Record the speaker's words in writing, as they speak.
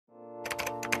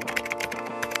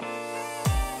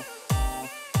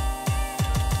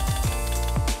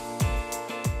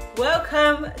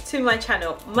Welcome to my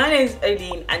channel. My name is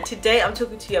OHLEEN and today I'm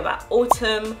talking to you about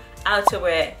autumn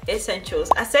outerwear essentials.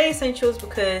 I say essentials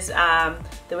because the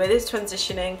weather is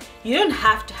transitioning. You don't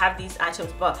have to have these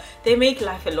items, but they make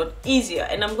life a lot easier,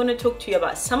 and I'm going to talk to you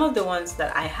about some of the ones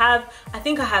that I have. I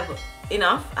think I have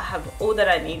enough. I have all that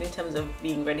I need in terms of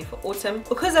being ready for autumn,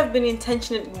 because I've been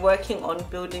intentionally working on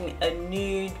building a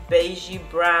nude, beigey,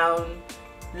 brown,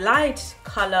 light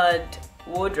colored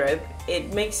wardrobe.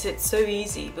 It makes it so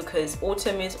easy because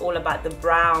autumn is all about the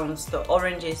browns, the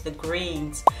oranges, the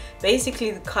greens,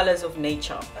 basically the colors of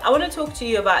nature. I want to talk to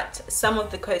you about some of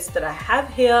the coats that I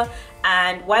have here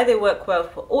and why they work well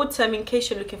for autumn, in case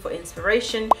you're looking for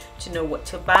inspiration, to know what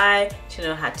to buy, to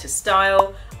know how to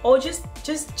style, or just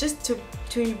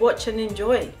to watch and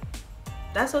enjoy.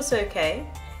 That's also okay.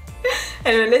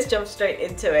 Anyway, let's jump straight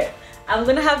into it. I'm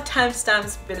gonna have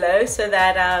timestamps below so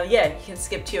that yeah, you can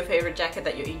skip to your favorite jacket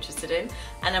that you're interested in,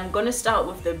 and I'm gonna start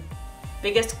with the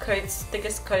biggest coats,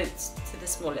 thickest coats to the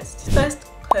smallest. First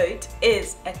coat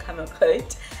is a camel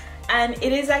coat, and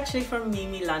it is actually from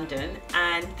MIMII London,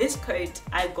 and this coat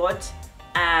I got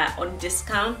on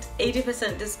discount,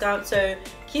 80% discount, so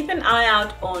keep an eye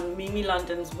out on MIMII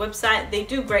London's website. They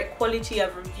do great quality.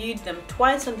 I've reviewed them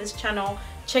twice on this channel.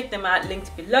 Check them out,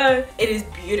 linked below. It is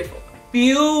beautiful.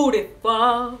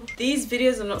 Beautiful. These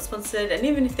videos are not sponsored, and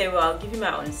even if they were, I'll give you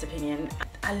my honest opinion.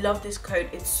 I love this coat.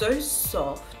 It's so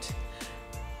soft.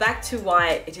 Back to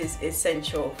why it is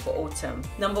essential for autumn.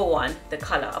 Number one, the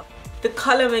color. The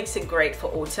color makes it great for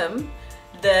autumn.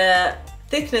 The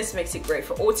thickness makes it great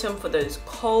for autumn, for those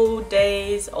cold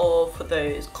days or for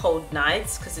those cold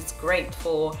nights, because it's great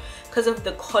for, because of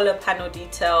the collar panel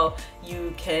detail,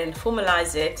 you can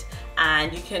formalize it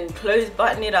and you can close,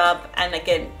 button it up, and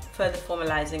again, further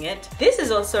formalizing it. This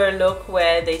is also a look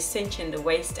where they cinch in the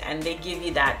waist and they give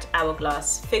you that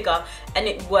hourglass figure, and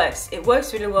it works. It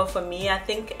works really well for me. I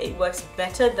think it works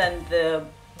better than the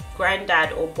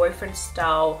granddad or boyfriend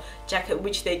style jacket,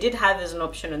 which they did have as an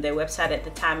option on their website at the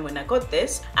time when I got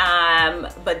this,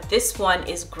 but this one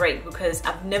is great because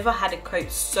I've never had a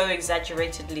coat so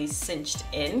exaggeratedly cinched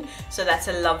in, so that's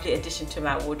a lovely addition to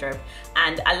my wardrobe.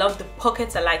 And I love the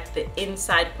pockets. I like the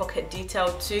inside pocket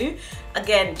detail too.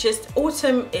 Again, just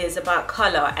autumn is about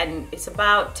color and it's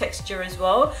about texture as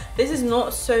well. This is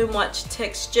not so much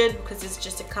textured because it's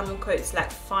just a camel coat. It's like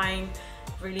fine,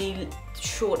 really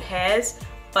short hairs,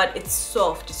 but it's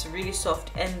soft. It's really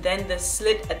soft, and then the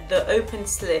slit at the open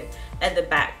slit at the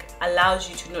back allows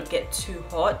you to not get too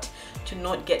hot, to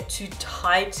not get too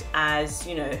tight. As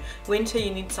you know, winter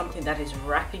you need something that is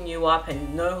wrapping you up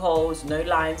and no holes, no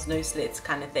lines, no slits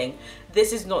kind of thing.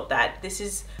 This is not that. This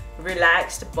is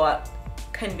relaxed but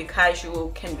can be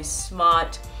casual, can be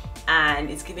smart, and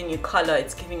it's giving you color,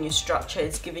 it's giving you structure,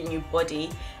 it's giving you body,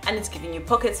 and it's giving you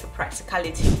pockets for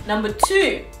practicality. Number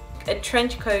two, a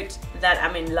trench coat that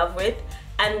I'm in love with,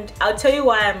 and I'll tell you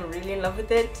why I'm really in love with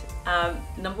it.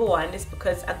 Number one is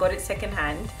because I got it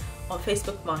secondhand on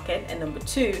Facebook Market, and number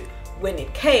two, when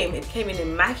it came in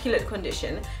immaculate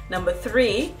condition. Number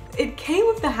three, it came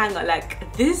with the hanger.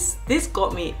 Like this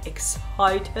got me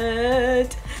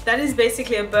excited. That is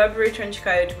basically a Burberry trench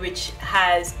coat which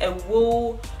has a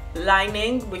wool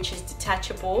lining which is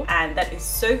detachable, and that is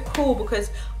so cool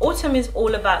because autumn is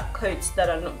all about coats that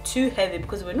are not too heavy,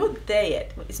 because we're not there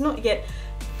yet. It's not yet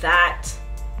that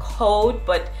cold,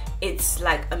 but it's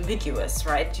like ambiguous,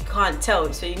 right? You can't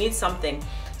tell, so you need something.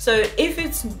 So if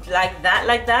it's like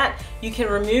that, you can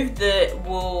remove the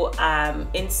wool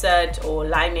insert or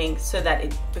lining so that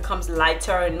it becomes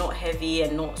lighter and not heavy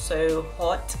and not so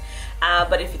hot.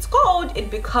 But if it's cold, it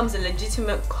becomes a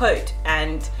legitimate coat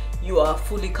and you are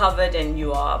fully covered and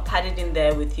you are padded in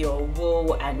there with your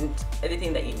wool and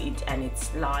everything that you need, and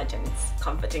it's large and it's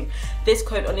comforting. This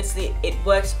coat, honestly, it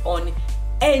works on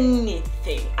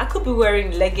anything. I could be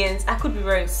wearing leggings, I could be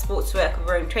wearing sportswear, I could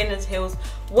be wearing trainers, heels,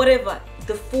 whatever.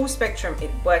 The full spectrum, it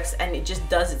works and it just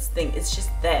does its thing. It's just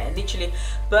there, literally.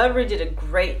 Burberry did a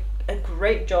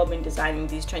great job in designing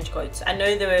these trench coats. I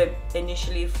know they were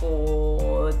initially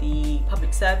for the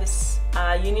public service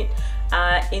unit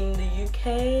in the UK,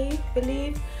 I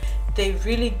believe. They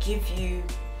really give you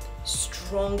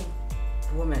strong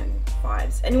woman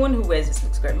vibes. Anyone who wears this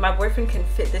looks great. My boyfriend can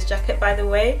fit this jacket, by the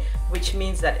way, which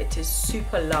means that it is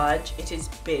super large. It is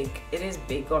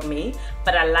big on me,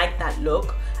 but I like that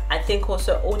look. I think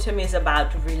also autumn is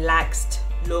about relaxed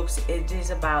looks. It is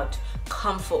about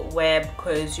comfort wear,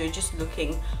 because you're just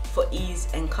looking for ease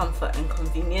and comfort and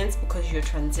convenience because you're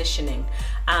transitioning,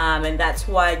 and that's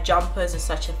why jumpers are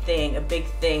such a big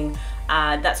thing.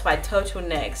 That's why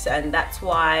turtlenecks, and that's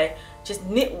why just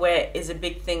knitwear is a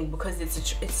big thing because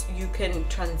it's you can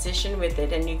transition with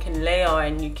it, and you can layer,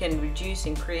 and you can reduce,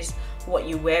 increase what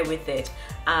you wear with it.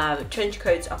 Trench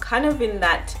coats are kind of in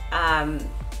that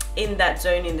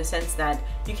zone, in the sense that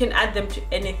you can add them to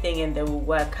anything and they will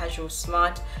work. Casual,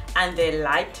 smart, and they're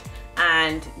light,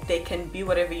 and they can be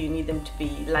whatever you need them to be.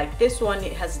 Like this one,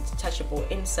 it has a detachable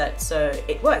insert, so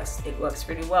it works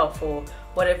really well for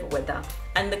whatever weather.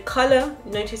 And the color,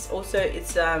 notice also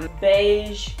it's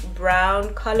beige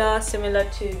brown color, similar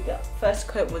to the first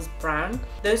coat was brown.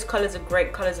 Those colors are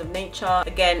great colors of nature.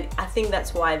 Again, I think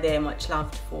that's why they're much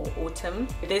loved for autumn.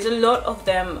 There's a lot of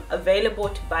them available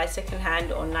to buy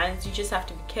secondhand online. You just have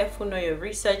to be careful, know your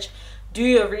research, do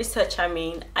your research. I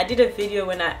mean, I did a video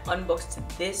when I unboxed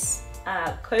this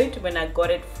coat when I got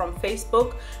it from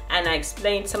Facebook, and I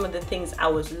explained some of the things I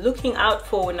was looking out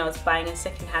for when I was buying a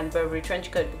secondhand Burberry trench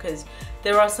coat, because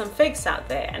there are some fakes out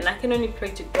there, and I can only pray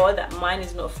to God that mine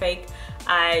is not fake.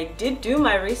 I did do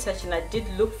my research and I did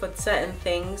look for certain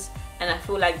things, and I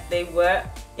feel like they were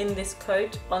in this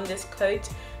coat, on this coat.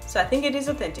 So I think it is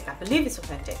authentic. I believe it's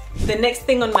authentic. The next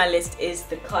thing on my list is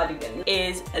the cardigan. It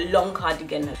is a long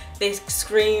cardigan. They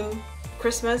scream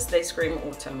Christmas, they scream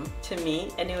autumn to me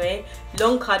anyway.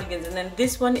 Long cardigans. And then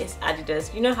this one is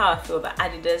ADIDAS. You know how I feel about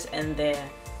ADIDAS and their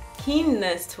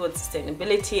keenness towards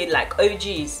sustainability, like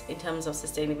OGs in terms of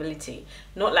sustainability,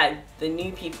 not like the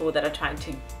new people that are trying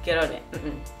to get on it.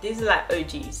 These are like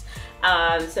OGs.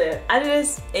 So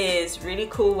ADIDAS is really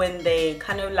cool when they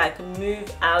kind of like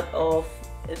move out of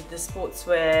the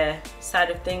sportswear side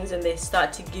of things, and they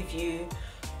start to give you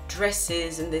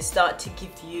dresses, and they start to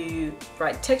give you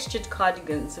textured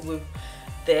cardigans with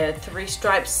their 3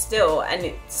 stripes still, and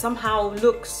it somehow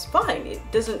looks fine. It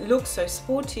doesn't look so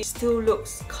sporty, it still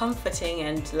looks comforting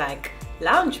and like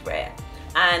loungewear.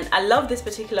 And I love this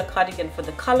particular cardigan for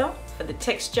the color, for the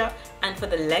texture, and for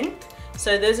the length.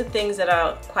 So those are things that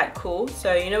are quite cool.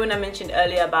 So you know when I mentioned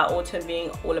earlier about autumn being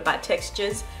all about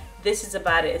textures, this is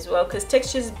about it as well, because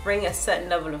textures bring a certain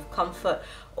level of comfort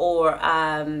or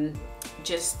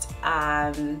just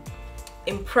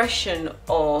impression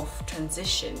of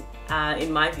transition,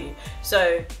 in my view.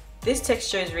 So this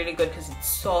texture is really good because it's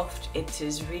soft, it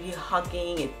is really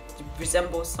hugging, it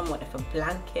resembles somewhat of a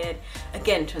blanket.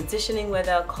 Again, transitioning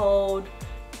weather, cold,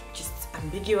 just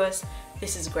ambiguous.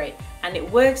 This is great, and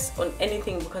it works on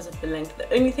anything because of the length.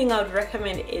 The only thing I would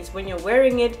recommend is when you're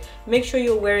wearing it, make sure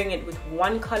you're wearing it with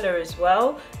one color as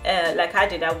well. Like I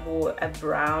did, I wore a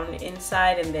brown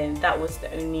inside, and then that was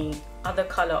the only other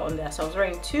color on there. So I was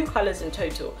wearing 2 colors in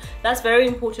total. That's very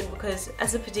important because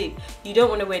as a petite, you don't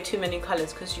want to wear too many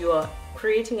colors because you are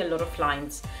creating a lot of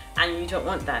lines, and you don't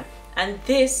want that. And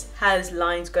this has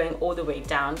lines going all the way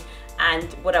down.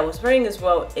 And what I was wearing as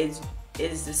well is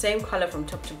the same color from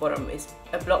top to bottom. It's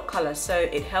a block color, so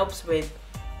it helps with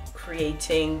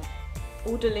creating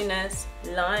orderliness,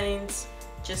 lines,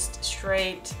 just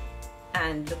straight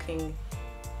and looking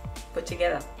put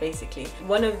together basically.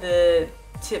 One of the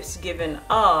tips given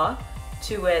are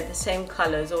to wear the same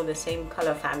colors or the same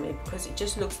color family, because it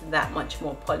just looks that much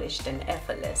more polished and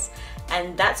effortless.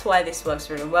 And that's why this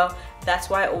works really well. That's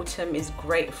why autumn is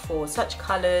great for such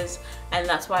colors, and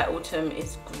that's why autumn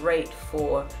is great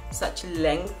for such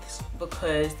lengths,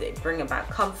 because they bring about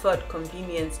comfort,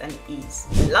 convenience, and ease.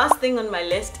 The last thing on my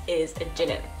list is a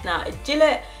gilet. Now, a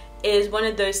gilet is one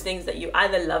of those things that you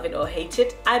either love it or hate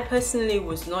it. I personally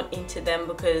was not into them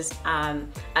because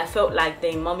I felt like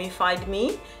they mummified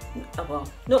me. Well,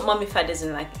 not mummified as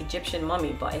in like Egyptian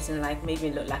mummy, but as in like made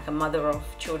me look like a mother of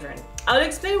children. I'll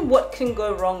explain what can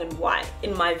go wrong and why,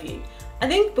 in my view. I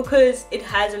think because it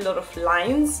has a lot of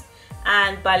lines,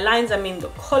 and by lines I mean the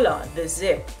collar, the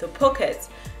zip, the pockets,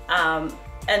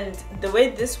 and the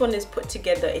way this one is put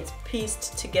together, it's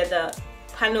pieced together,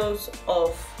 panels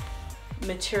of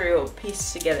material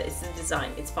pieced together. It's the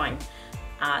design, it's fine.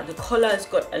 The collar has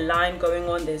got a line going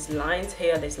on, there's lines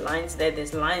here, there's lines there,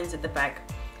 there's lines at the back.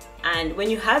 And when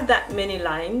you have that many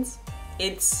lines,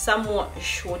 it somewhat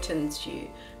shortens you,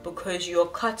 because you're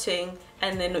cutting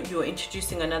and then you're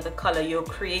introducing another color. You're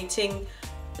creating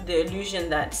the illusion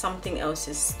that something else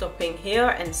is stopping here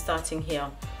and starting here.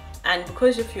 And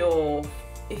because if you're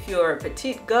a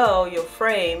petite girl, your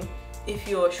frame, if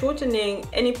you're shortening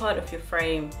any part of your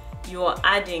frame, you are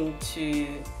adding to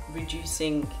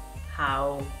reducing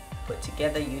how put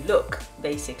together you look,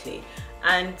 basically.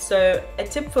 And so a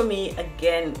tip for me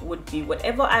again would be,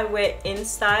 whatever I wear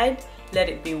inside, let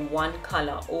it be one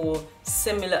color or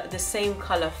similar, the same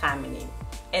color family,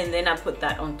 and then I put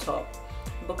that on top,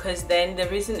 because then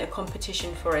there isn't a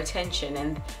competition for attention,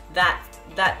 and that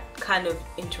kind of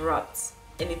interrupts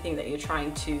anything that you're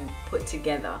trying to put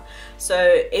together.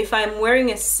 So if I'm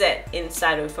wearing a set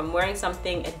inside, or if I'm wearing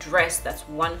something, a dress that's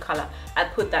one color, I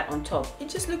put that on top. It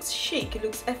just looks chic, it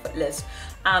looks effortless.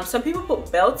 Some people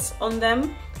put belts on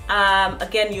them.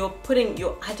 Again,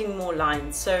 you're adding more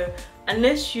lines. So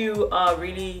unless you are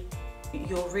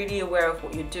you're really aware of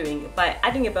what you're doing, by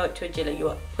adding a belt to a gilet,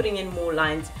 you're putting in more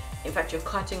lines. In fact, you're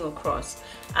cutting across,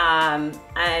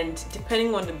 and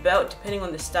depending on the belt, depending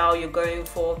on the style you're going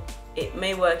for, it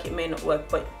may work, it may not work,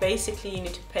 but basically you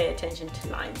need to pay attention to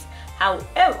lines.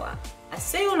 However, I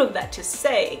say all of that to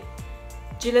say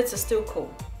gilets are still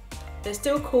cool. They're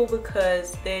still cool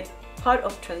because they're part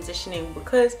of transitioning,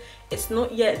 because it's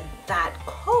not yet that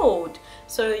cold.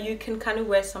 So you can kind of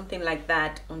wear something like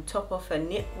that on top of a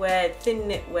knitwear, thin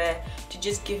knitwear, to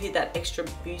just give you that extra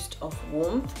boost of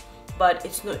warmth. But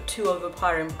it's not too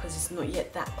overpowering because it's not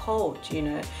yet that cold, you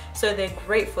know. So they're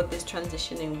great for this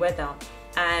transitioning weather,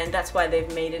 and that's why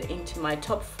they've made it into my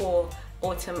top 4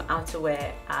 autumn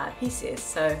outerwear pieces.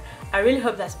 So I really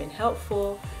hope that's been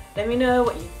helpful. Let me know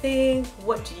what you think.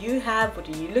 What do you have? What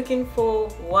are you looking for?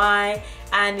 Why?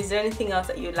 And is there anything else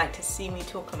that you'd like to see me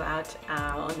talk about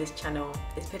on this channel?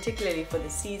 It's particularly for the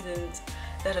seasons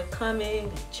that are coming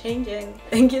and changing.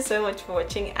 Thank you so much for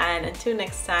watching, and until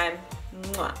next time,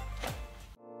 mwah.